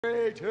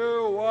3,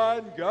 2,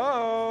 1,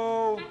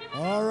 go!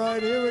 All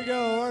right, here we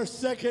go. Our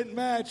second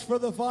match for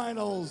the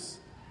finals.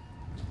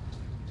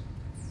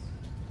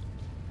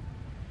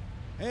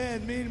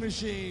 And Mean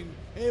Machine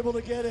able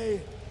to get a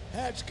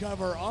hatch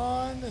cover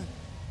on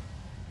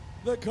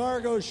the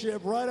cargo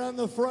ship right on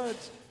the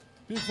front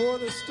before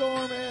the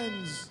storm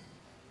ends.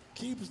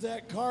 Keeps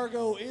that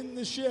cargo in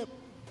the ship.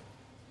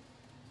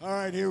 All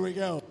right, here we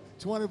go.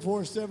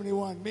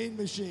 2471, Mean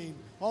Machine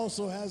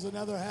also has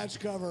another hatch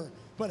cover,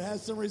 but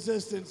has some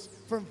resistance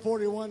from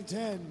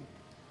 4110.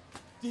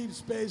 Deep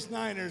Space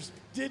Niners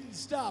didn't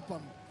stop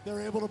them.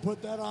 They're able to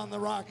put that on the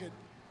rocket.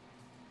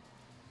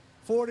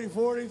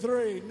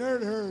 4043,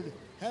 Nerd Herd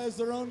has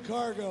their own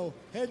cargo,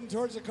 heading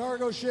towards the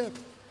cargo ship.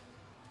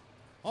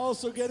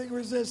 Also getting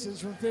resistance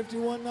from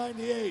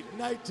 5198,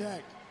 Night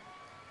Tech,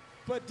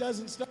 but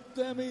doesn't stop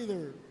them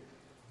either.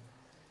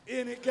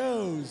 In it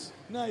goes.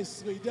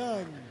 Nicely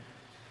done.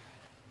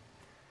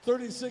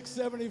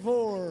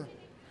 3674,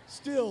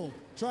 still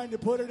trying to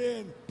put it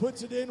in.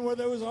 Puts it in where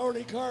there was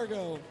already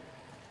cargo.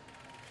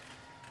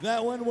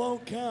 That one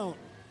won't count.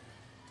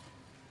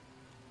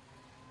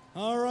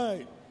 All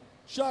right.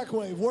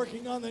 Shockwave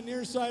working on the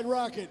near side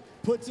rocket.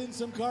 Puts in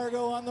some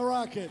cargo on the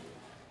rocket.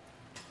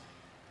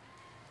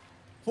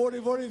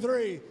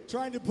 4043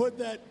 trying to put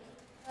that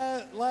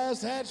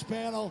last hatch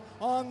panel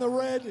on the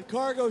red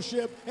cargo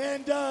ship,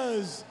 and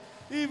does,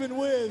 even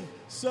with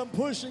some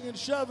pushing and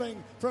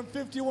shoving from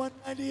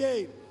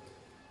 5198.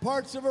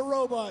 Parts of a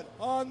robot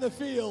on the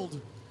field.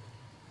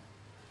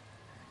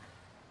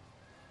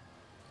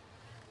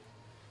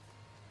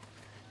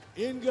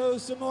 In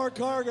goes some more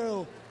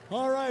cargo.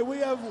 All right, we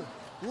have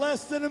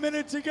less than a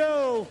minute to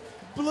go.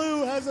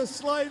 Blue has a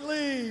slight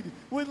lead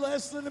with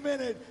less than a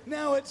minute.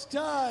 Now it's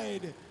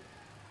tied.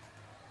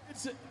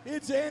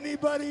 It's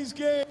anybody's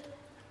game.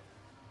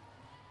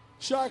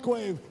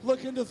 Shockwave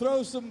looking to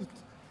throw some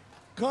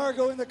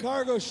cargo in the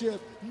cargo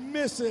ship.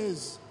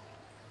 Misses.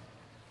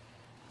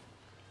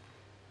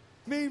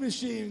 Mean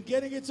Machine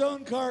getting its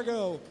own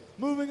cargo.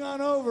 Moving on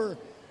over.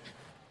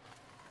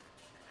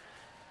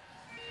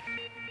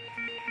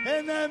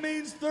 And that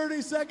means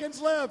 30 seconds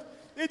left.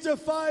 It's a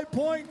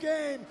 5-point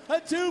game,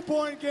 a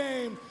 2-point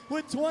game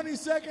with 20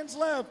 seconds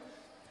left.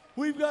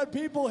 We've got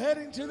people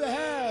heading to the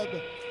hab.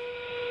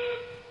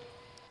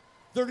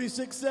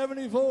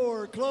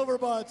 3674,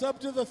 Cloverbots up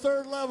to the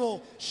third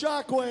level.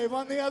 Shockwave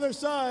on the other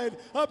side,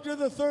 up to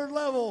the third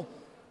level.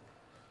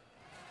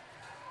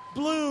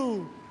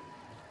 Blue,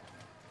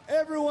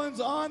 everyone's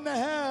on the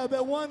hab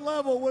at one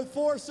level with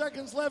 4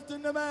 seconds left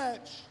in the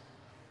match.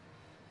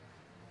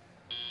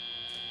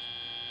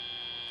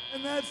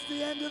 And that's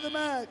the end of the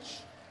match.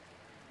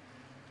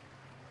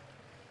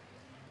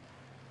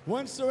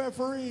 Once the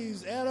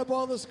referees add up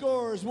all the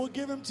scores, we'll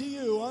give them to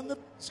you on the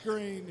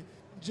screen in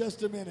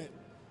just a minute.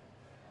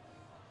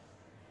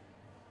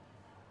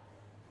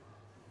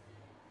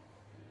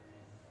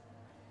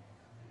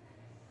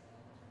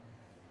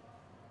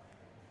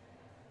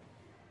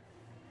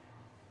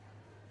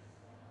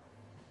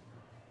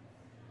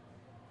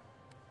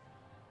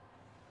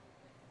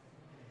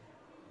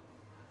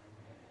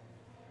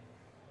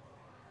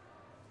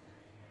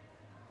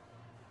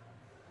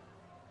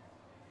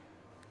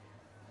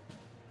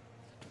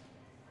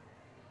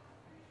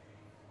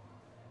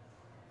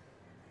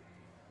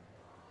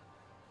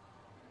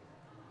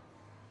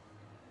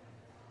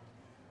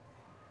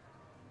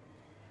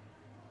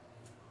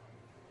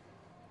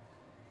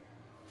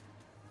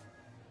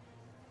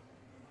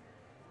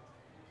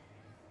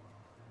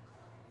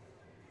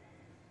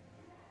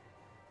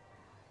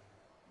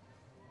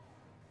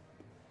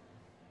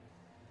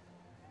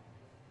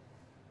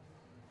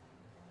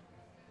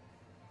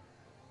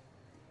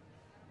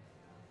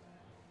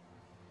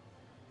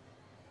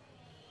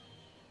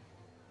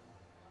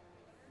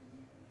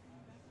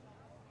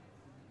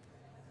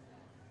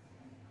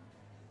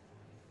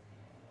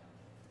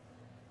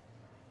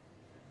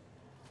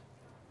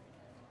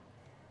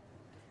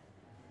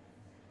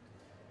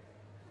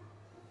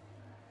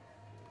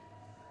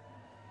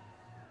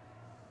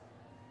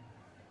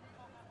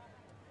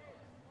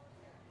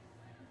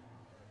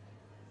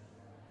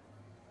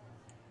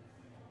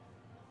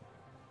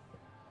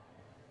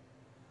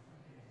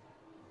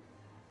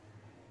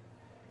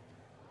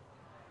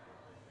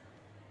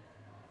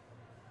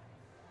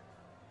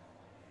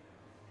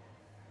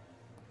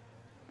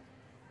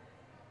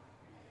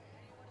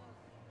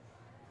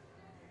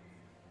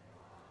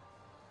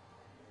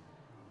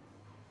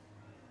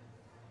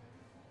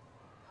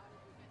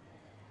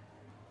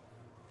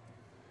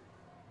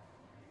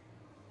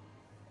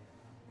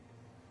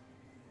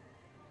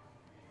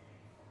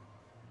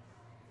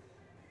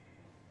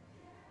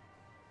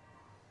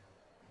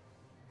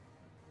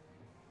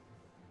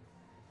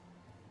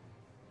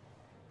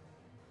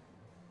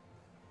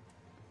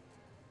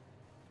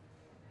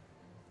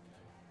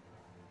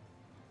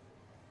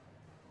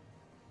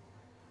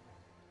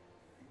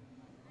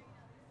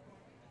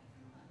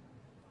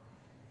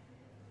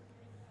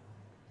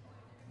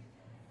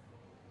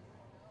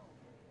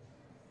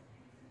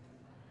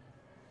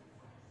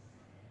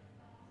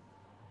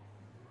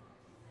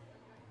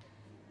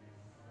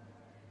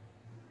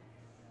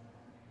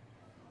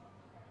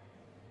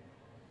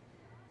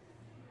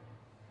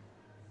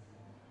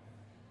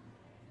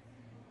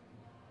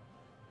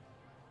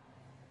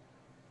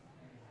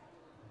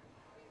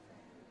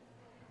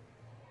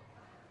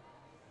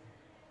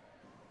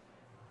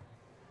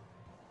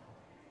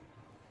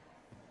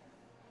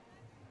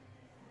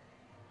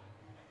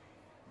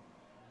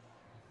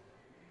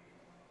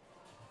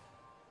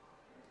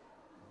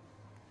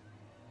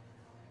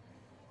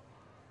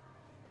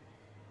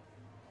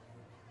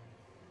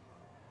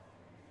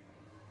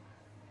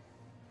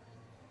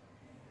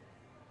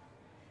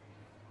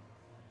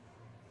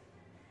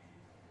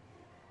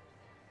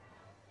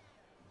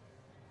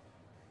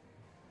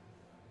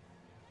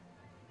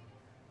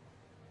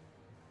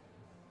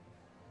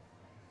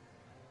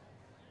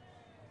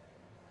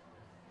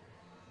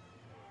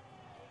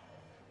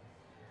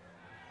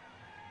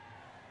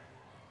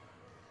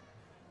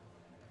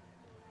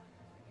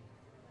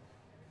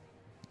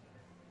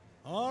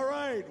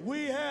 right,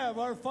 we have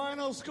our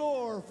final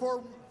score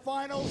for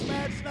finals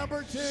match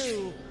number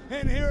 2.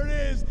 And here it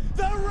is,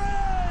 the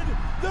Red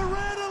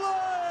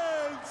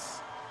Alliance!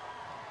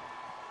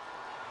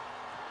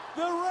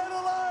 The Red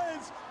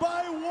Alliance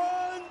by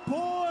 1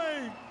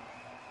 point.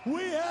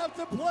 We have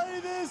to play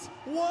this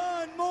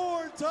one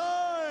more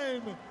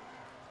time.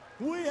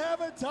 We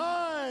have a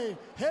tie,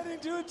 heading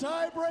to a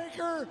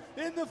tiebreaker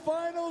in the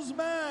finals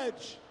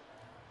match.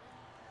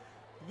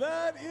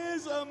 That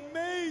is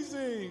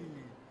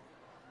amazing.